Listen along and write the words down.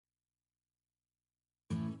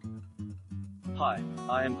Hi,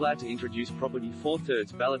 I am glad to introduce property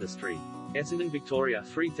 4/3 Ballater Street, Essendon, Victoria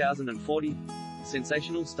 3040.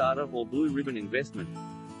 Sensational starter or blue ribbon investment.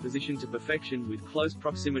 Positioned to perfection with close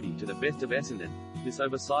proximity to the best of Essendon, this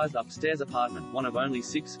oversized upstairs apartment, one of only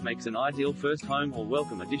 6, makes an ideal first home or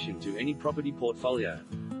welcome addition to any property portfolio.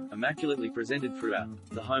 Immaculately presented throughout,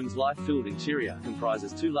 the home's life-filled interior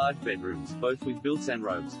comprises 2 large bedrooms, both with built-in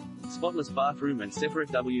robes, spotless bathroom and separate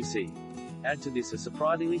WC. Add to this a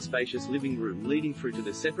surprisingly spacious living room leading through to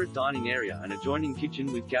the separate dining area and adjoining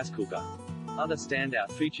kitchen with gas cooker. Other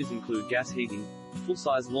standout features include gas heating,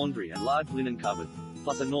 full-size laundry and large linen cupboard,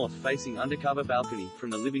 plus a north-facing undercover balcony from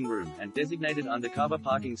the living room and designated undercover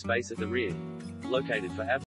parking space at the rear. Located for